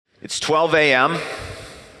It's 12 a.m.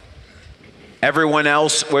 Everyone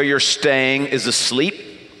else where you're staying is asleep.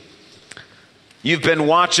 You've been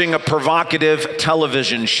watching a provocative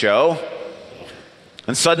television show,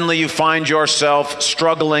 and suddenly you find yourself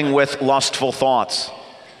struggling with lustful thoughts.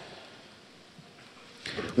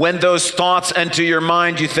 When those thoughts enter your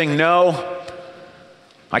mind, you think, no,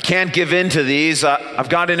 I can't give in to these. I've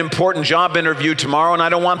got an important job interview tomorrow, and I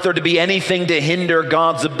don't want there to be anything to hinder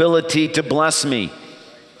God's ability to bless me.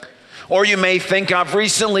 Or you may think, I've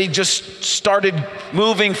recently just started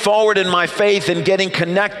moving forward in my faith and getting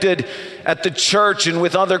connected at the church and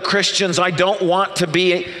with other Christians. I don't want to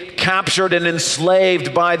be captured and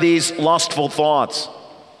enslaved by these lustful thoughts.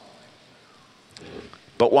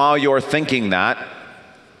 But while you're thinking that,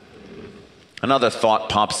 another thought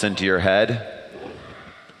pops into your head.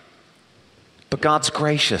 But God's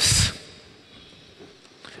gracious.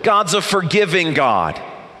 God's a forgiving God.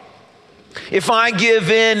 If I give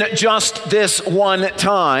in just this one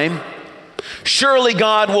time, surely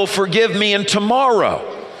God will forgive me, and tomorrow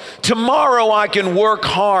I can work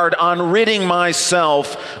hard on ridding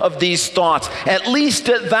myself of these thoughts. At least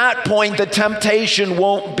at that point, the temptation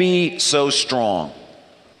won't be so strong.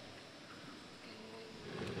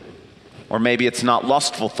 Or maybe it's not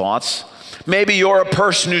lustful thoughts. Maybe you're a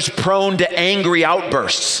person who's prone to angry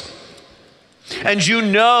outbursts. And you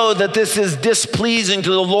know that this is displeasing to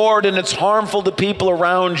the Lord and it's harmful to people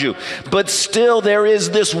around you. But still there is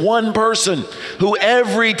this one person who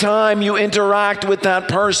every time you interact with that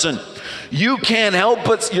person, you can't help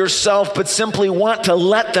but yourself but simply want to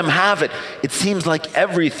let them have it. It seems like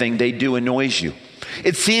everything they do annoys you.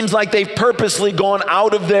 It seems like they've purposely gone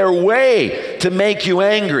out of their way to make you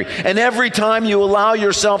angry. And every time you allow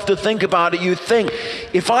yourself to think about it, you think,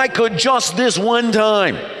 if I could just this one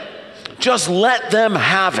time, just let them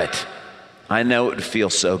have it, I know it would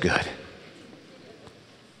feel so good.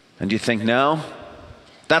 And you think, no,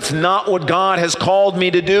 that's not what God has called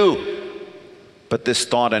me to do. But this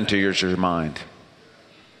thought enters your mind.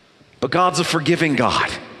 But God's a forgiving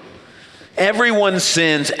God. Everyone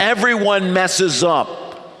sins. Everyone messes up.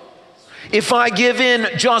 If I give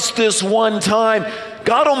in just this one time,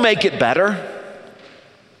 God will make it better.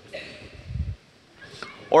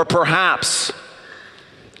 Or perhaps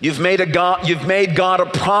you've made God a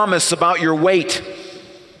promise about your weight.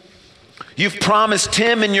 You've promised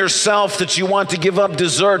Him and yourself that you want to give up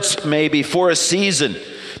desserts maybe for a season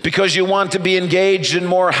because you want to be engaged in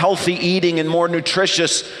more healthy eating and more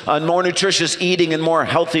nutritious eating and more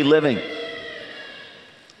healthy living.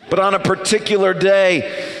 But on a particular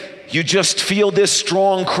day, you just feel this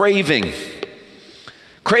strong craving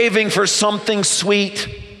for something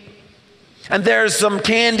sweet. And there's some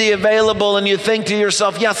candy available and you think to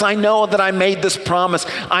yourself, yes, I know that I made this promise.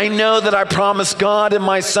 I know that I promised God and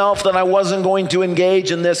myself that I wasn't going to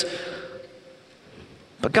engage in this.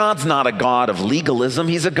 But God's not a God of legalism.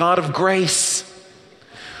 He's a God of grace.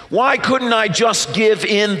 Why couldn't I just give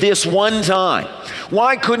in this one time?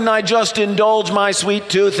 Why couldn't I just indulge my sweet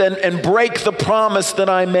tooth and break the promise that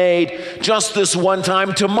I made just this one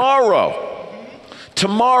time? Tomorrow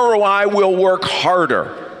I will work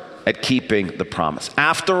harder at keeping the promise.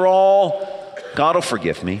 After all, God will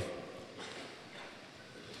forgive me.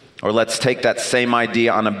 Or let's take that same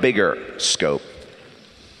idea on a bigger scope.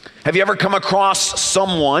 Have you ever come across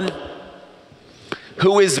someone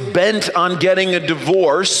who is bent on getting a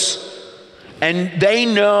divorce, and they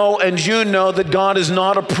know and you know that God is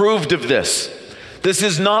not approved of this? This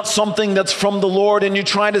is not something that's from the Lord, and you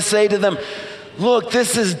try to say to them, look,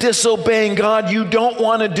 this is disobeying God. You don't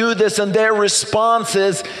want to do this. And their response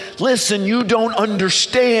is, listen, you don't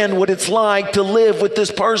understand what it's like to live with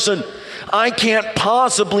this person. I can't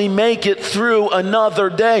possibly make it through another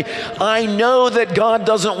day. I know that God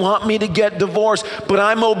doesn't want me to get divorced, but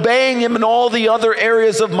I'm obeying Him in all the other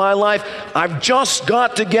areas of my life. I've just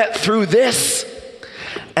got to get through this,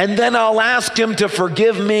 and then I'll ask Him to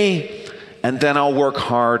forgive me, and then I'll work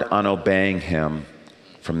hard on obeying Him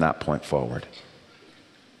from that point forward.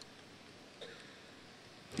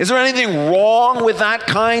 Is there anything wrong with that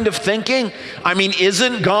kind of thinking? I mean,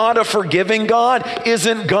 isn't God a forgiving God?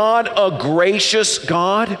 Isn't God a gracious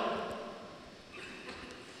God?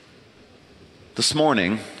 This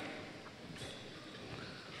morning,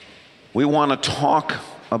 we want to talk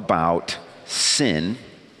about sin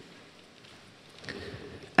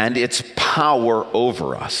and its power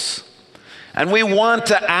over us. And we want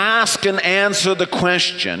to ask and answer the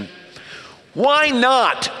question, Why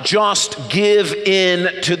not just give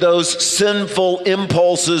in to those sinful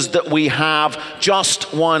impulses that we have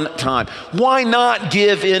just one time? Why not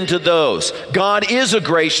give in to those? God is a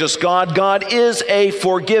gracious God. God is a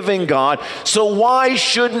forgiving God. So why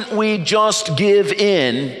shouldn't we just give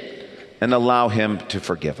in and allow him to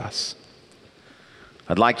forgive us?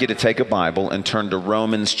 I'd like you to take a Bible and turn to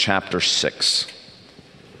Romans chapter 6.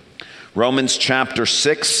 Romans chapter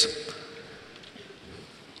 6.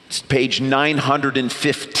 It's page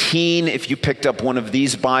 915 if you picked up one of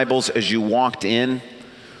these Bibles as you walked in.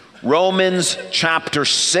 Romans chapter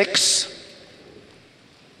 6.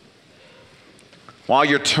 While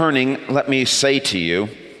you're turning, let me say to you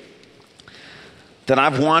that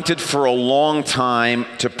I've wanted for a long time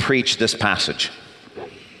to preach this passage.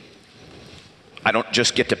 I don't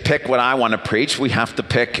just get to pick what I want to preach. We have to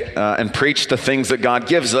pick and preach the things that God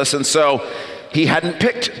gives us. And so he hadn't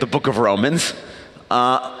picked the book of Romans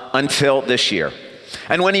until this year.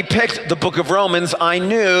 And when he picked the book of Romans, I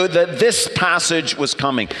knew that this passage was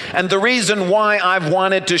coming. And the reason why I've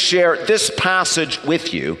wanted to share this passage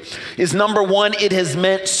with you is, number one, it has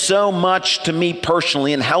meant so much to me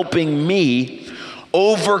personally in helping me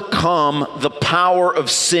overcome the power of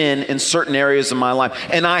sin in certain areas of my life.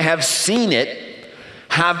 And I have seen it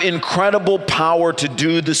have incredible power to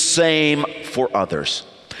do the same for others.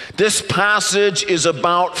 This passage is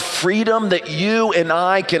about freedom that you and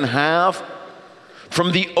I can have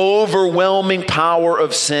from the overwhelming power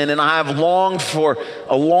of sin. And I have longed for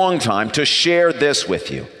a long time to share this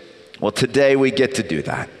with you. Well, today we get to do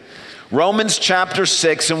that. Romans chapter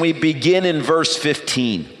 6, and we begin in verse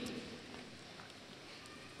 15.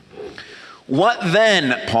 What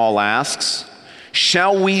then, Paul asks,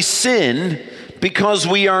 shall we sin because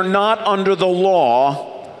we are not under the law,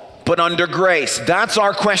 but under grace? That's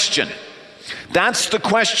our question. That's the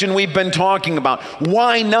question we've been talking about.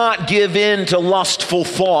 Why not give in to lustful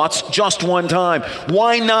thoughts just one time?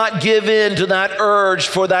 Why not give in to that urge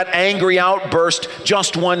for that angry outburst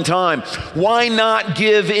just one time? Why not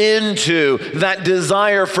give in to that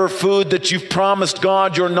desire for food that you've promised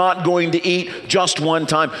God you're not going to eat just one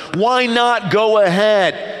time? Why not go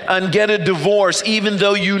ahead and get a divorce even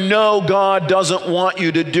though you know God doesn't want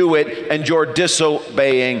you to do it and you're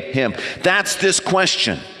disobeying him? That's this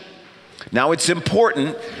question. Now, it's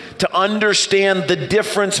important to understand the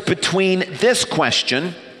difference between this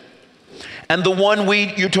question and the one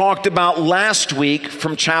you talked about last week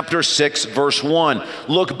from chapter 6, verse 1.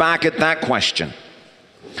 Look back at that question.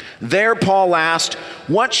 There, Paul asked,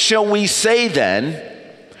 what shall we say then?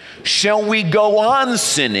 Shall we go on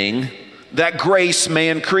sinning that grace may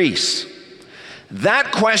increase?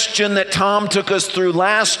 That question that Tom took us through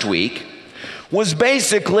last week was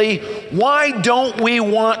basically, why don't we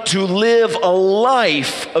want to live a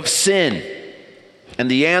life of sin? And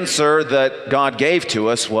the answer that God gave to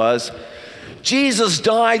us was, Jesus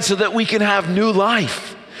died so that we can have new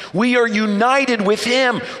life. We are united with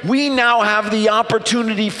him. We now have the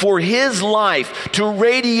opportunity for his life to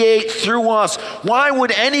radiate through us. Why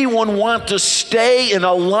would anyone want to stay in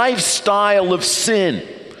a lifestyle of sin?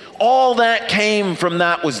 All that came from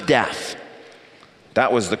that was death.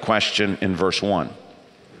 That was the question in verse 1.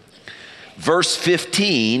 Verse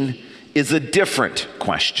 15 is a different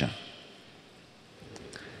question.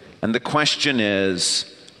 And the question is,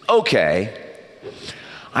 okay,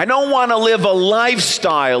 I don't want to live a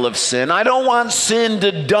lifestyle of sin. I don't want sin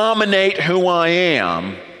to dominate who I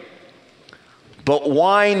am. But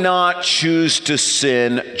why not choose to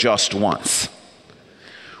sin just once?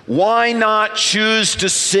 Why not choose to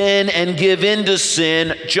sin and give in to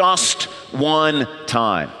sin just one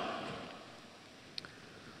time?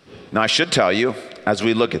 Now, I should tell you, as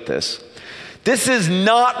we look at this is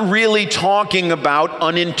not really talking about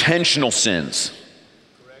unintentional sins.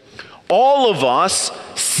 All of us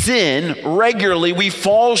sin regularly. We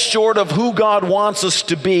fall short of who God wants us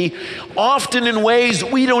to be, often in ways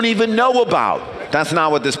we don't even know about. That's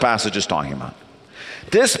not what this passage is talking about.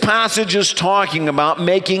 This passage is talking about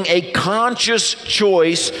making a conscious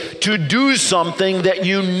choice to do something that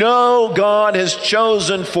you know God has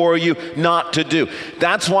chosen for you not to do.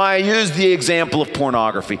 That's why I use the example of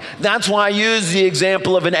pornography. That's why I use the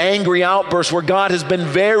example of an angry outburst where God has been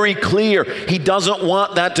very clear. He doesn't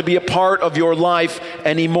want that to be a part of your life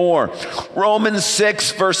anymore. Romans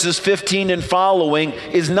 6 verses 15 and following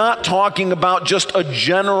is not talking about just a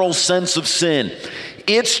general sense of sin.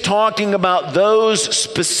 It's talking about those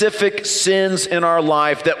specific sins in our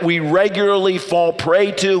life that we regularly fall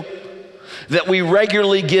prey to, that we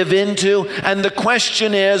regularly give into. And the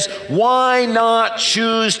question is, why not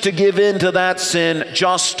choose to give into that sin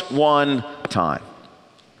just one time?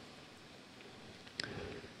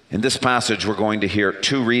 In this passage, we're going to hear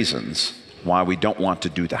two reasons why we don't want to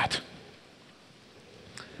do that.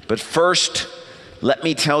 But first, let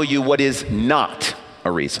me tell you what is not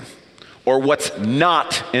a reason, or what's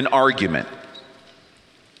not an argument.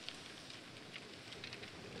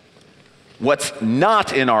 What's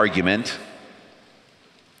not an argument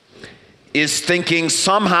is thinking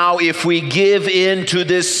somehow if we give in to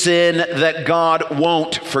this sin that God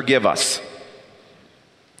won't forgive us.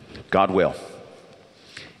 God will.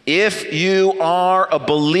 If you are a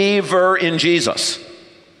believer in Jesus,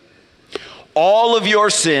 all of your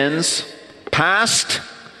sins, past,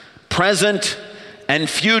 present, and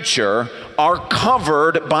future, are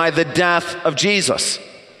covered by the death of Jesus.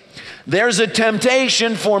 There's a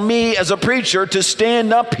temptation for me as a preacher to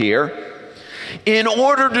stand up here in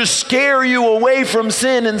order to scare you away from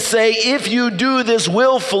sin and say, if you do this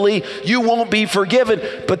willfully, you won't be forgiven.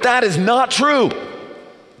 But that is not true.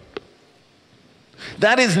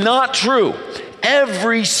 That is not true.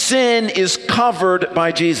 Every sin is covered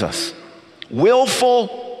by Jesus.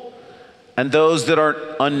 Willful and those that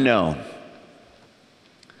are unknown.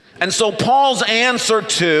 And so Paul's answer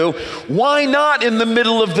to, why not in the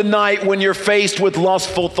middle of the night when you're faced with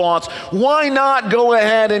lustful thoughts? Why not go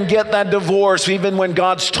ahead and get that divorce even when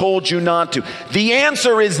God's told you not to? The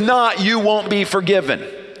answer is not, you won't be forgiven.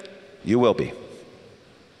 You will be.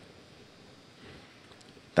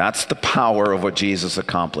 That's the power of what Jesus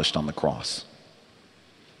accomplished on the cross.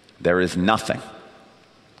 There is nothing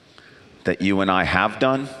that you and I have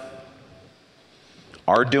done,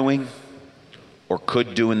 are doing, or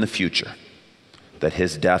could do in the future that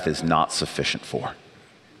his death is not sufficient for.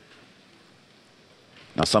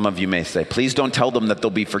 Now, some of you may say, please don't tell them that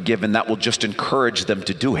they'll be forgiven. That will just encourage them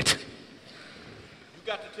to do it. You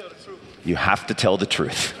got to tell the truth. You have to tell the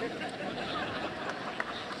truth.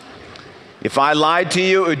 If I lied to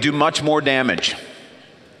you, it would do much more damage.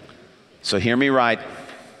 So hear me right.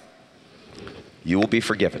 You will be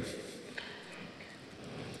forgiven.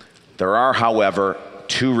 There are, however,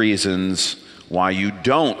 two reasons why you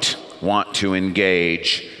don't want to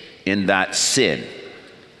engage in that sin,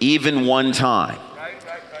 even one time. Right.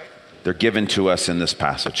 They're given to us in this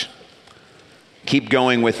passage. Keep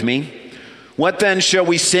going with me. What then, shall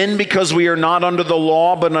we sin because we are not under the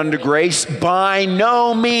law but under grace? By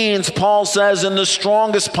no means, Paul says in the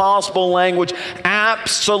strongest possible language,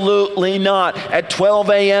 absolutely not. At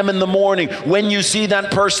 12 a.m. in the morning, when you see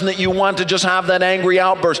that person that you want to just have that angry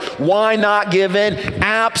outburst, why not give in?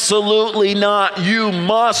 Absolutely not. You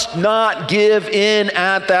must not give in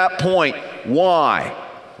at that point. Why?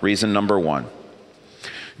 Reason number one.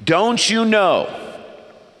 Don't you know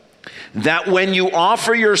that when you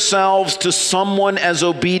offer yourselves to someone as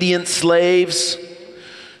obedient slaves,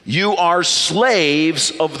 you are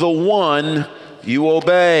slaves of the one you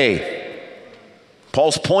obey?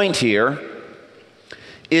 Paul's point here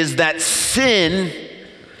is that sin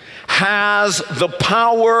has the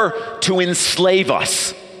power to enslave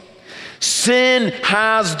us. Sin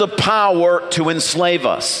has the power to enslave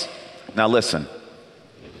us. Now listen,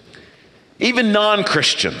 even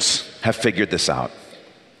non-Christians have figured this out.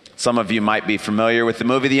 Some of you might be familiar with the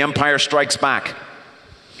movie The Empire Strikes Back.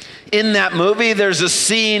 In that movie, there's a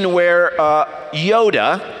scene where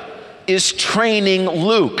Yoda is training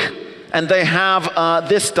Luke, and they have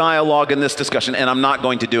this dialogue and this discussion, and I'm not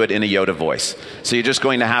going to do it in a Yoda voice, so you're just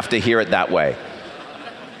going to have to hear it that way.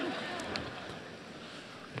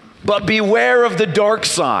 But beware of the dark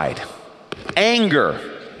side. Anger,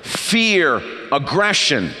 fear,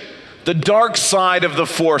 aggression. The dark side of the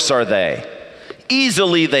force are they.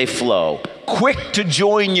 Easily they flow, quick to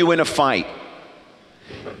join you in a fight.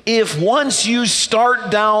 If once you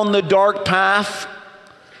start down the dark path,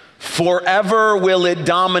 forever will it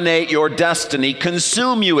dominate your destiny,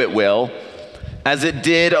 consume you it will, as it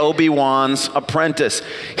did Obi-Wan's apprentice.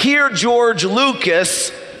 Here George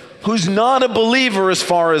Lucas, who's not a believer as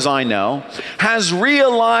far as I know, has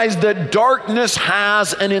realized that darkness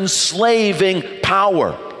has an enslaving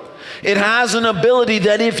power. It has an ability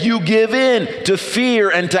that if you give in to fear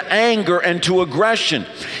and to anger and to aggression,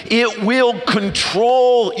 it will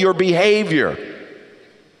control your behavior.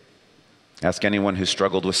 Ask anyone who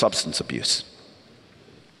struggled with substance abuse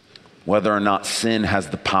whether or not sin has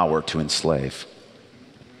the power to enslave.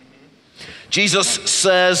 Jesus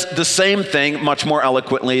says the same thing much more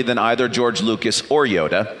eloquently than either George Lucas or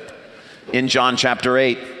Yoda in John chapter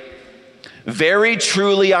 8. Very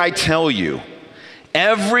truly I tell you,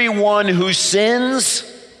 everyone who sins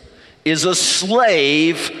is a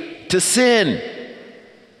slave to sin.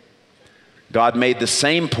 God made the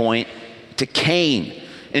same point to Cain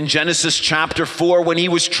in Genesis chapter 4 when he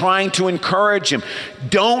was trying to encourage him.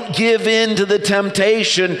 Don't give in to the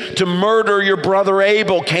temptation to murder your brother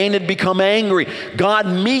Abel. Cain had become angry. God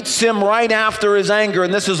meets him right after his anger,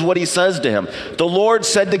 and this is what he says to him. The Lord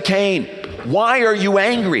said to Cain, "Why are you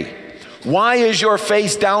angry? Why is your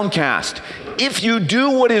face downcast? If you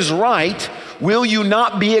do what is right, will you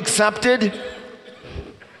not be accepted?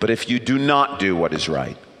 But if you do not do what is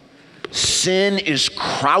right, sin is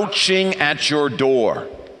crouching at your door.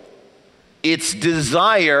 Its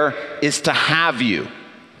desire is to have you,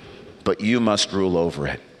 but you must rule over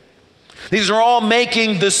it." These are all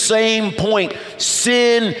making the same point.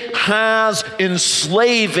 Sin has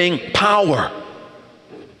enslaving power.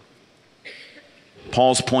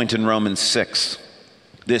 Paul's point in Romans 6,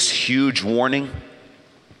 this huge warning,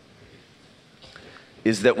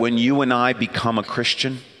 is that when you and I become a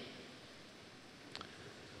Christian,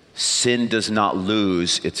 sin does not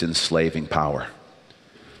lose its enslaving power.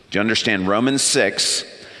 Do you understand? Romans 6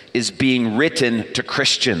 is being written to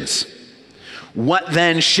Christians. What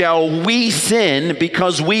then shall we sin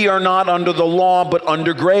because we are not under the law but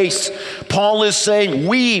under grace? Paul is saying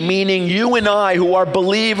we, meaning you and I who are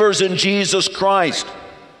believers in Jesus Christ.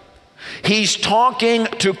 He's talking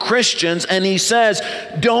to Christians and he says,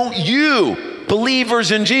 don't you,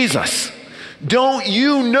 believers in Jesus, don't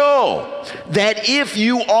you know that if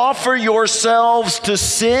you offer yourselves to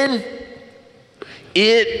sin,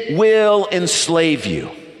 it will enslave you?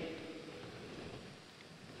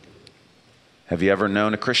 Have you ever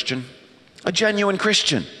known a Christian, a genuine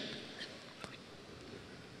Christian,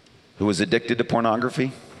 who was addicted to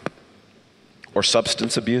pornography or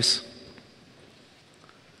substance abuse,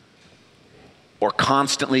 or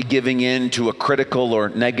constantly giving in to a critical or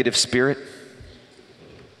negative spirit?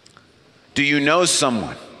 Do you know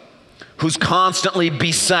someone who's constantly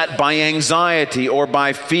beset by anxiety or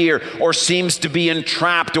by fear, or seems to be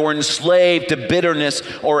entrapped or enslaved to bitterness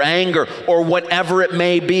or anger or whatever it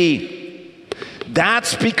may be?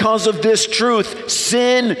 That's because of this truth.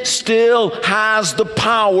 Sin still has the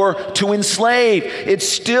power to enslave. It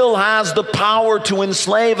still has the power to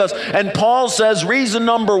enslave us. And Paul says reason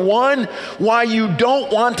number one why you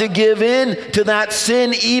don't want to give in to that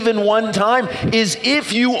sin even one time is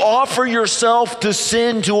if you offer yourself to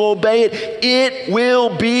sin to obey it, it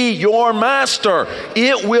will be your master.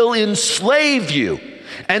 It will enslave you.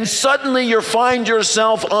 And suddenly you find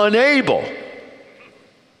yourself unable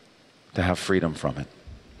to have freedom from it.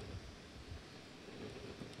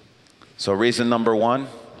 So reason number one,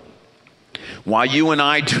 why you and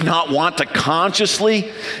I do not want to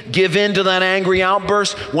consciously give in to that angry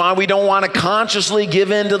outburst, why we don't want to consciously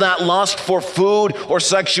give in to that lust for food or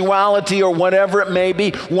sexuality or whatever it may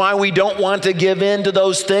be, why we don't want to give in to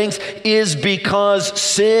those things is because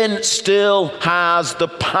sin still has the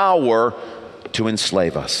power to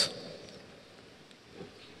enslave us.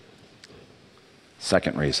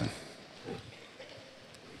 Second reason.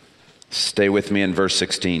 Stay with me in verse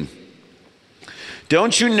 16.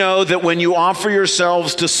 Don't you know that when you offer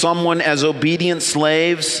yourselves to someone as obedient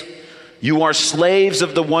slaves, you are slaves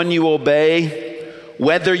of the one you obey,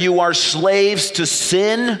 whether you are slaves to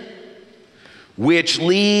sin, which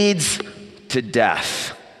leads to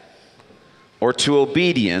death, or to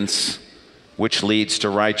obedience, which leads to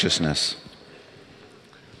righteousness?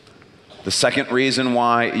 The second reason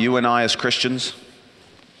why you and I as Christians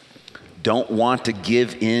don't want to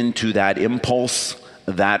give in to that impulse,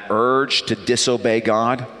 that urge to disobey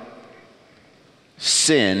God,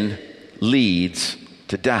 sin leads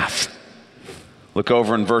to death. Look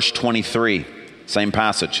over in verse 23, same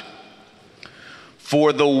passage.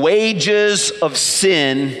 For the wages of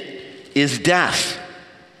sin is death.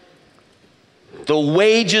 The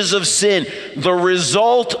wages of sin, the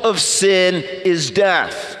result of sin is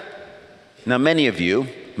death. Now, many of you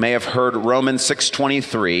may have heard Romans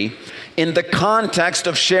 6:23 in the context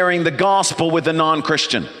of sharing the gospel with a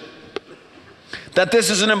non-Christian. That this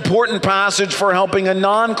is an important passage for helping a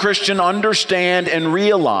non-Christian understand and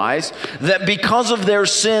realize that because of their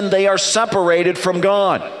sin, they are separated from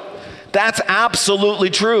God. That's absolutely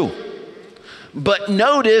true. But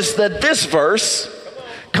notice that this verse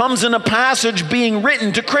comes in a passage being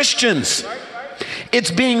written to Christians. It's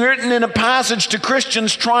being written in a passage to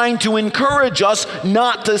Christians trying to encourage us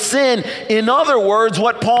not to sin. In other words,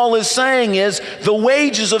 what Paul is saying is the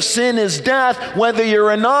wages of sin is death, whether you're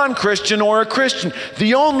a non-Christian or a Christian.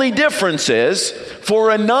 The only difference is,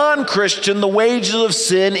 for a non-Christian, the wages of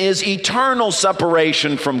sin is eternal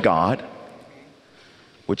separation from God,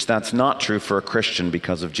 which that's not true for a Christian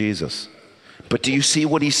because of Jesus. But do you see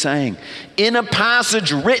what he's saying? In a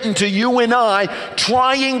passage written to you and I,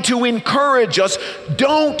 trying to encourage us,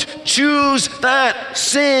 don't choose that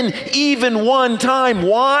sin even one time.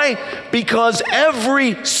 Why? Because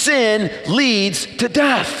every sin leads to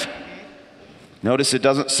death. Notice it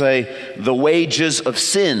doesn't say the wages of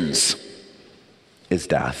sins is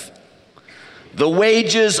death. The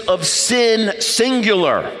wages of sin,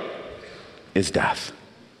 singular, is death.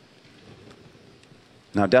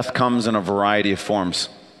 Now, death comes in a variety of forms.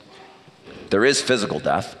 There is physical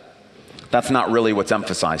death. That's not really what's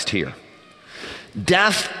emphasized here.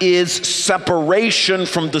 Death is separation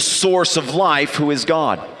from the source of life, who is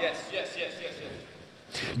God. Yes.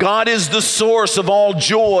 God is the source of all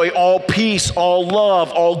joy, all peace, all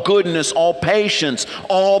love, all goodness, all patience,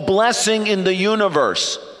 all blessing in the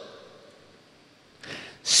universe.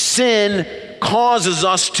 Sin causes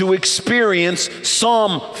us to experience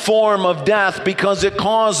some form of death because it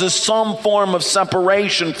causes some form of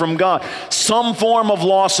separation from God, some form of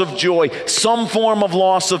loss of joy, some form of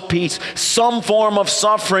loss of peace, some form of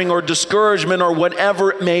suffering or discouragement or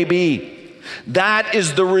whatever it may be. That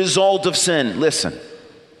is the result of sin. Listen,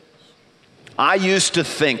 I used to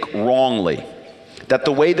think wrongly that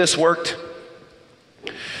the way this worked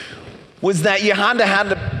was that you had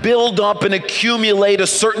to build up and accumulate a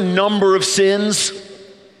certain number of sins,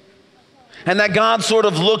 and that God sort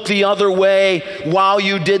of looked the other way while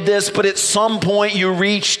you did this, but at some point you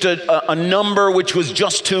reached a number which was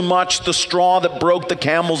just too much, the straw that broke the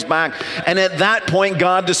camel's back, and at that point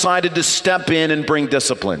God decided to step in and bring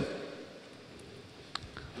discipline.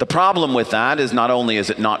 The problem with that is not only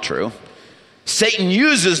is it not true, Satan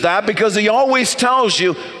uses that because he always tells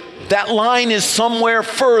you that line is somewhere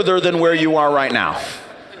further than where you are right now.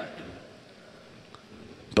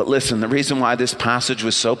 But listen, the reason why this passage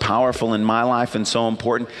was so powerful in my life and so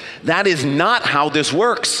important, that is not how this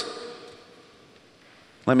works.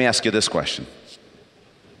 Let me ask you this question.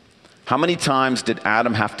 How many times did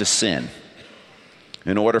Adam have to sin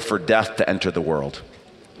in order for death to enter the world?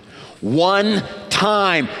 One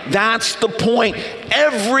time. That's the point.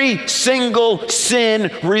 Every single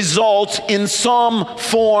sin results in some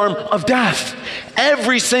form of death.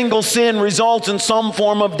 Every single sin results in some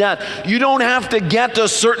form of death. You don't have to get to a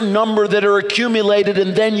certain number that are accumulated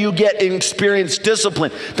and then you get and experience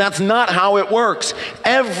discipline. That's not how it works.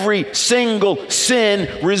 Every single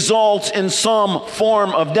sin results in some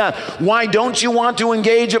form of death. Why don't you want to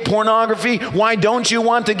engage at pornography? Why don't you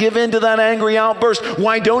want to give in to that angry outburst?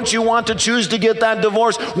 Why don't you want to choose to get that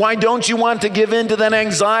divorce? Why don't you want to give in to that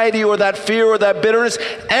anxiety or that fear or that bitterness?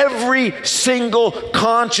 Every single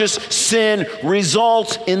conscious sin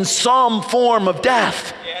results in some form of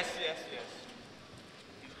death. Yes.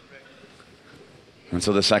 And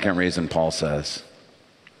so the second reason Paul says,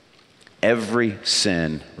 every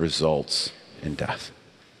sin results in death.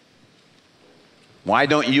 Why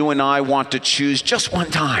don't you and I want to choose just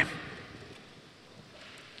one time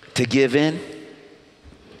to give in?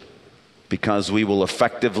 Because we will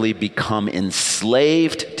effectively become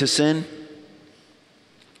enslaved to sin.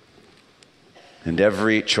 And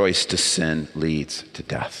every choice to sin leads to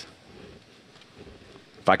death.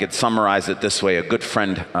 If I could summarize it this way, a good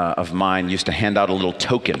friend of mine used to hand out a little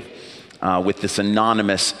token with this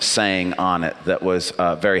anonymous saying on it that was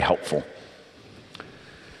very helpful.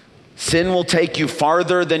 Sin will take you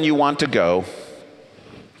farther than you want to go,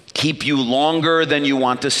 keep you longer than you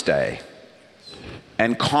want to stay,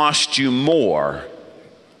 and cost you more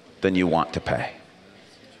than you want to pay.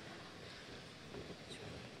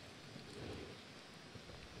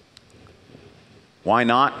 Why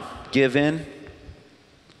not give in?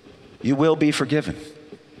 You will be forgiven.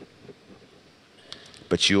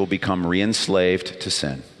 But you will become re-enslaved to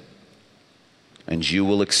sin. And you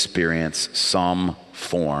will experience some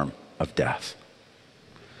form of death.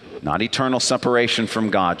 Not eternal separation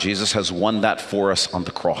from God. Jesus has won that for us on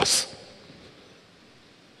the cross.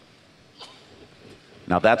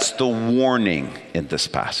 Now that's the warning in this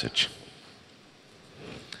passage.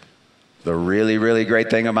 The really, really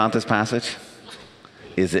great thing about this passage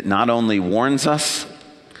is it not only warns us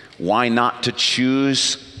why not to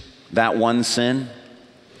choose that one sin,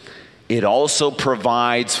 it also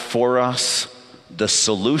provides for us the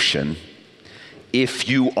solution if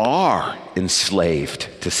you are enslaved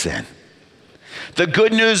to sin. The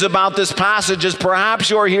good news about this passage is perhaps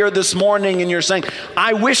you're here this morning and you're saying,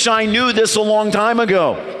 I wish I knew this a long time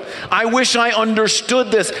ago. I wish I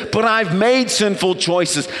understood this, but I've made sinful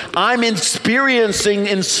choices. I'm experiencing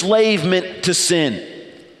enslavement to sin.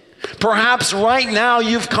 Perhaps right now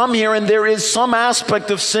you've come here and there is some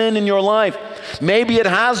aspect of sin in your life. Maybe it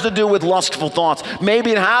has to do with lustful thoughts.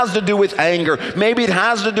 Maybe it has to do with anger. Maybe it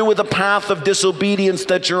has to do with a path of disobedience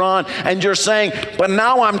that you're on. And you're saying, but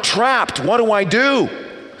now I'm trapped. What do I do?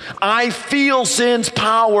 I feel sin's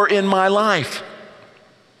power in my life.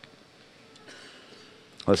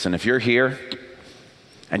 Listen, if you're here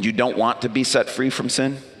and you don't want to be set free from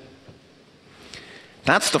sin,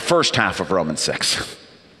 that's the first half of Romans 6.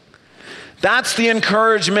 That's the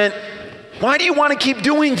encouragement. Why do you want to keep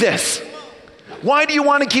doing this? Why do you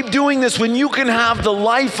want to keep doing this when you can have the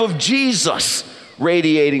life of Jesus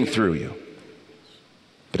radiating through you?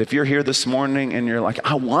 But if you're here this morning and you're like,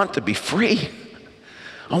 I want to be free.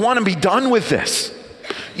 I want to be done with this.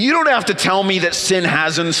 You don't have to tell me that sin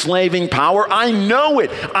has enslaving power. I know it.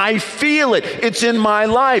 I feel it. It's in my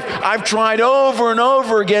life. I've tried over and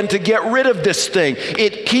over again to get rid of this thing.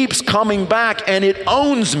 It keeps coming back and it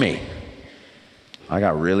owns me. I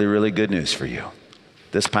got really, really good news for you.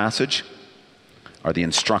 This passage are the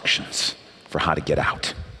instructions for how to get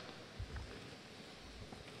out.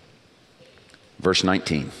 Verse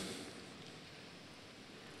 19.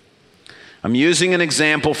 I'm using an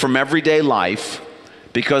example from everyday life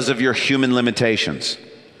because of your human limitations.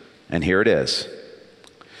 And here it is.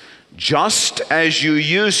 Just as you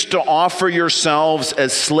used to offer yourselves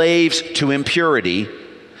as slaves to impurity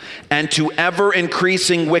and to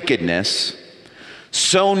ever-increasing wickedness,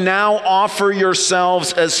 so now offer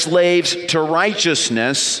yourselves as slaves to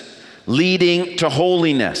righteousness, leading to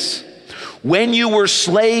holiness. When you were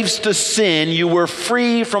slaves to sin, you were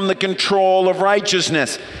free from the control of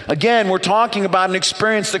righteousness. Again, we're talking about an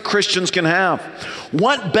experience that Christians can have.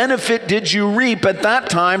 What benefit did you reap at that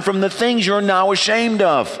time from the things you're now ashamed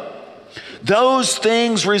of? Those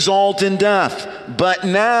things result in death. But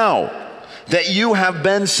now that you have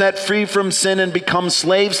been set free from sin and become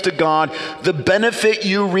slaves to God, the benefit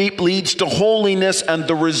you reap leads to holiness, and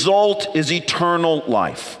the result is eternal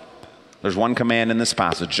life. There's one command in this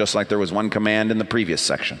passage, just like there was one command in the previous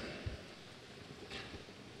section.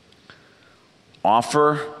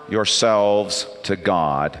 Offer yourselves to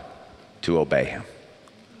God to obey Him.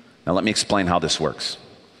 Now let me explain how this works.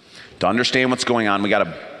 To understand what's going on, we got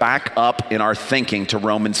to back up in our thinking to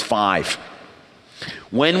Romans 5.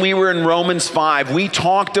 When we were in Romans 5, we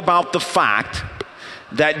talked about the fact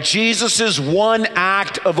that Jesus' one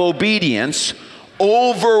act of obedience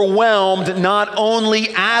overwhelmed not only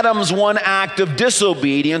Adam's one act of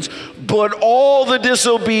disobedience, but all the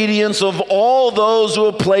disobedience of all those who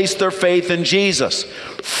have placed their faith in Jesus.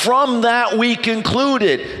 From that, we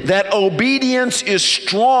concluded that obedience is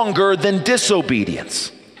stronger than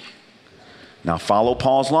disobedience. Now follow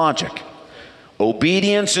Paul's logic.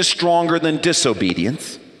 Obedience is stronger than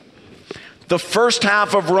disobedience. The first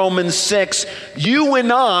half of Romans 6, you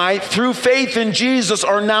and I, through faith in Jesus,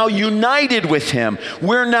 are now united with Him.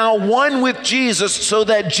 We're now one with Jesus, so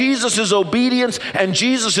that Jesus' obedience and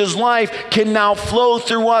Jesus' life can now flow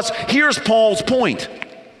through us. Here's Paul's point.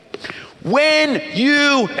 When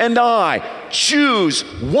you and I choose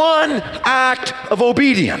one act of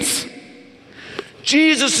obedience,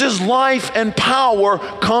 Jesus' life and power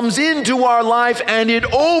comes into our life, and it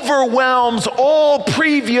overwhelms all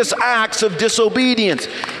previous acts of disobedience.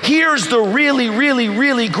 Here's the really, really,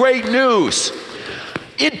 really great news.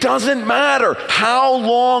 It doesn't matter how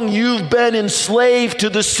long you've been enslaved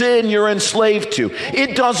to the sin you're enslaved to.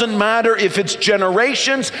 It doesn't matter if it's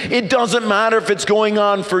generations. It doesn't matter if it's going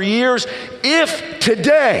on for years. If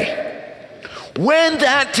today, when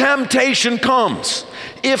that temptation comes,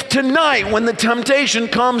 if tonight, when the temptation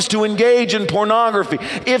comes to engage in pornography,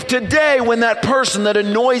 if today, when that person that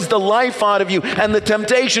annoys the life out of you and the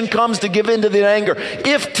temptation comes to give in to the anger,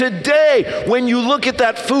 if today, when you look at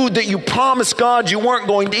that food that you promised God you weren't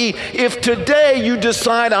going to eat, if today you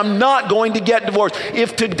decide I'm not going to get divorced,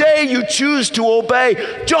 if today you choose to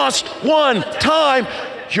obey just one time,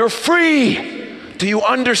 you're free. Do you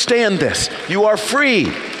understand this? You are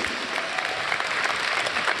free.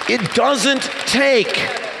 It doesn't take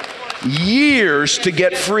years to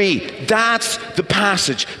get free. That's the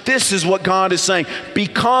passage. This is what God is saying.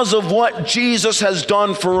 Because of what Jesus has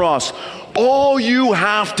done for us, all you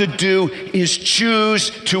have to do is choose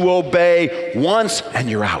to obey once and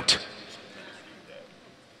you're out.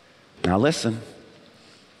 Now listen.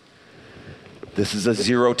 This is a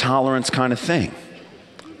zero tolerance kind of thing.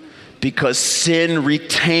 Because sin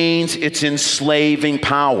retains its enslaving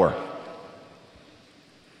power.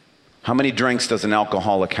 How many drinks does an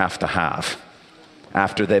alcoholic have to have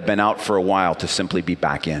after they've been out for a while to simply be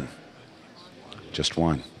back in? Just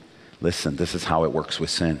one. Listen, this is how it works with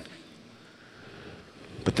sin.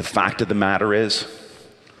 But the fact of the matter is,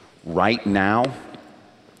 right now,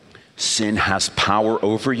 sin has power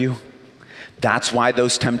over you That's why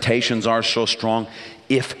those temptations are so strong.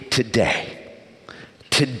 If today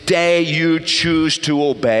you choose to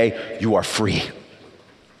obey, you are free.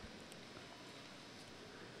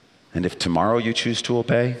 And if tomorrow you choose to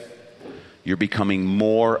obey, you're becoming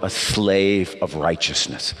more a slave of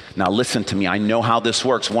righteousness. Now listen to me, I know how this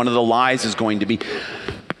works. One of the lies is going to be,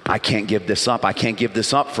 I can't give this up. I can't give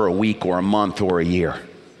this up for a week or a month or a year.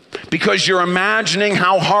 Because you're imagining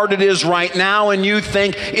how hard it is right now, and you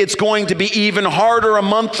think it's going to be even harder a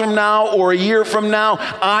month from now or a year from now.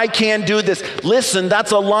 I can't do this. Listen,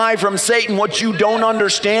 that's a lie from Satan. What you don't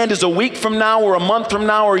understand is a week from now or a month from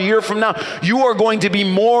now or a year from now, you are going to be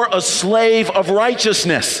more a slave of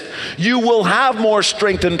righteousness. You will have more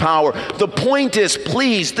strength and power. The point is,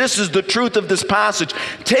 please, this is the truth of this passage.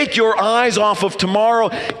 Take your eyes off of tomorrow.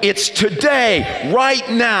 It's today, right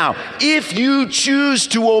now. If you choose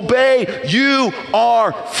to obey, you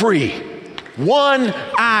are free. One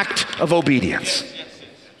act of obedience.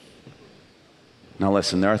 Now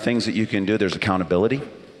listen, there are things that you can do. There's accountability.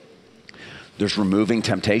 There's removing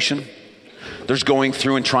temptation. There's going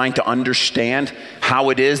through and trying to understand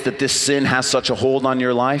how it is that this sin has such a hold on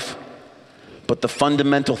your life. But the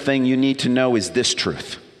fundamental thing you need to know is this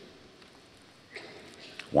truth.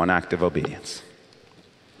 One act of obedience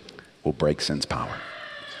will break sin's power.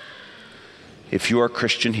 If you are a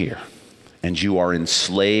Christian here and you are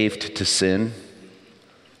enslaved to sin,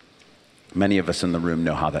 many of us in the room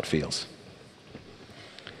know how that feels.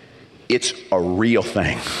 It's a real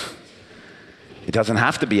thing. It doesn't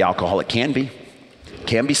have to be alcohol. It can be. It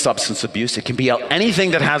can be substance abuse. It can be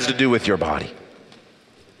anything that has to do with your body.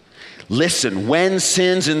 Listen, when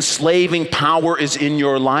sin's enslaving power is in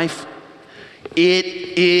your life, it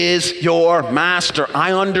is your master.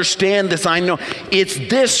 I understand this. I know. It's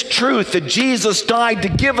this truth that Jesus died to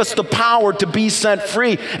give us the power to be set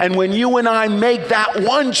free. And when you and I make that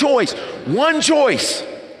one choice,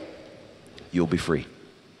 you'll be free.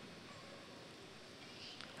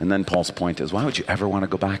 And then Paul's point is, why would you ever want to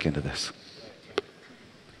go back into this?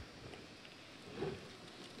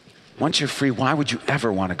 Once you're free, why would you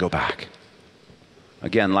ever want to go back?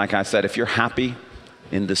 Again, like I said, if you're happy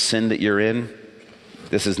in the sin that you're in,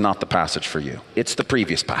 this is not the passage for you. It's the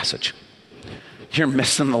previous passage. You're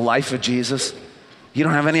missing the life of Jesus. You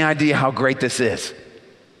don't have any idea how great this is.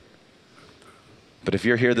 But if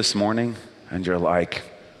you're here this morning and you're like,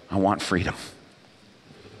 I want freedom.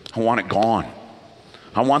 I want it gone.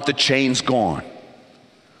 I want the chains gone.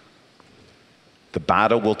 The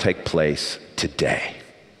battle will take place today.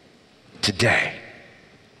 Today.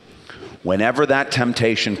 Whenever that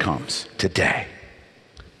temptation comes, today.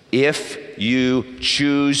 If you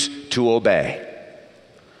choose to obey,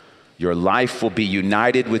 your life will be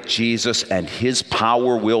united with Jesus and his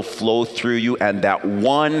power will flow through you, and that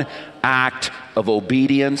one act of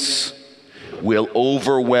obedience will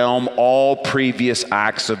overwhelm all previous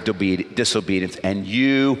acts of disobedience, and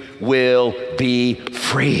you will be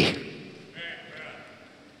free.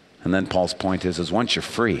 And then Paul's point is once you're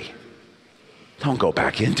free, don't go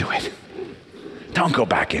back into it. Don't go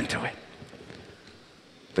back into it.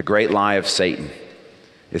 The great lie of Satan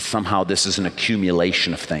is somehow this is an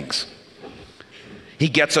accumulation of things. He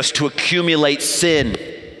gets us to accumulate sin.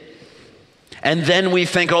 And then we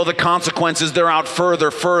think, the consequences, they're out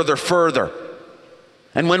further.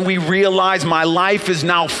 And when we realize my life is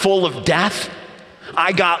now full of death,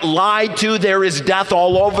 I got lied to, there is death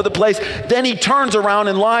all over the place, then he turns around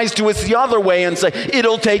and lies to us the other way and say,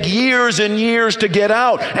 it'll take years and years to get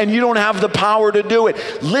out, and you don't have the power to do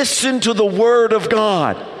it. Listen to the word of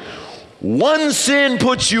God. One sin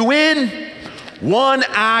puts you in, one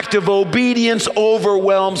act of obedience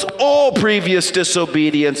overwhelms all previous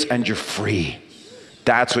disobedience, and you're free.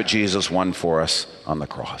 That's what Jesus won for us on the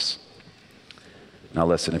cross. Now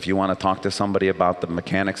listen, if you want to talk to somebody about the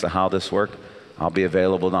mechanics of how this works, I'll be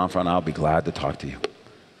available down front. I'll be glad to talk to you.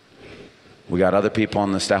 We got other people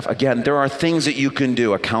on the staff. Again, there are things that you can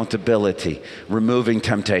do, accountability, removing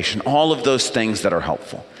temptation, all of those things that are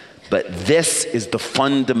helpful. But this is the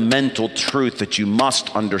fundamental truth that you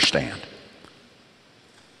must understand.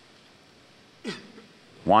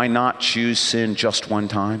 Why not choose sin just one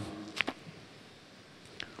time?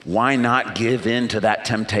 Why not give in to that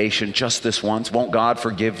temptation just this once? Won't God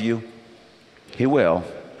forgive you? He will.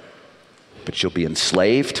 But you'll be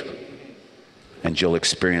enslaved and you'll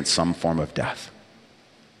experience some form of death.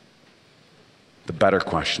 The better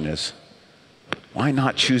question is, why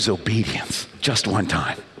not choose obedience just one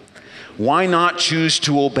time? Why not choose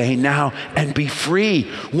to obey now and be free?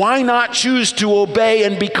 Why not choose to obey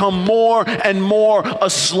and become more and more a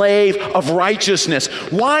slave of righteousness?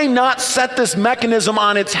 Why not set this mechanism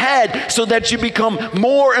on its head so that you become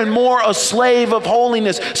more and more a slave of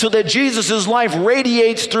holiness, so that Jesus' life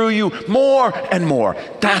radiates through you more and more?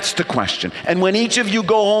 That's the question. And when each of you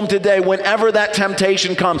go home today, whenever that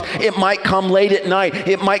temptation comes, it might come late at night,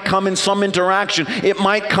 it might come in some interaction, it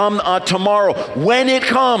might come tomorrow. When it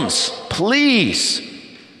comes, please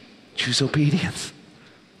choose obedience.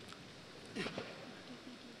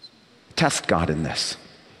 Test God in this.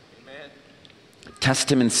 Amen.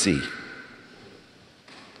 Test him and see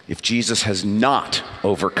if Jesus has not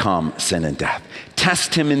overcome sin and death.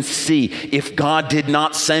 Test him and see if God did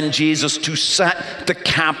not send Jesus to set the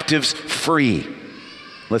captives free.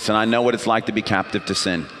 Listen, I know what it's like to be captive to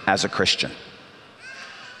sin as a Christian.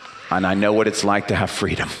 And I know what it's like to have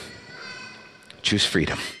freedom. Choose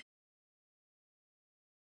freedom.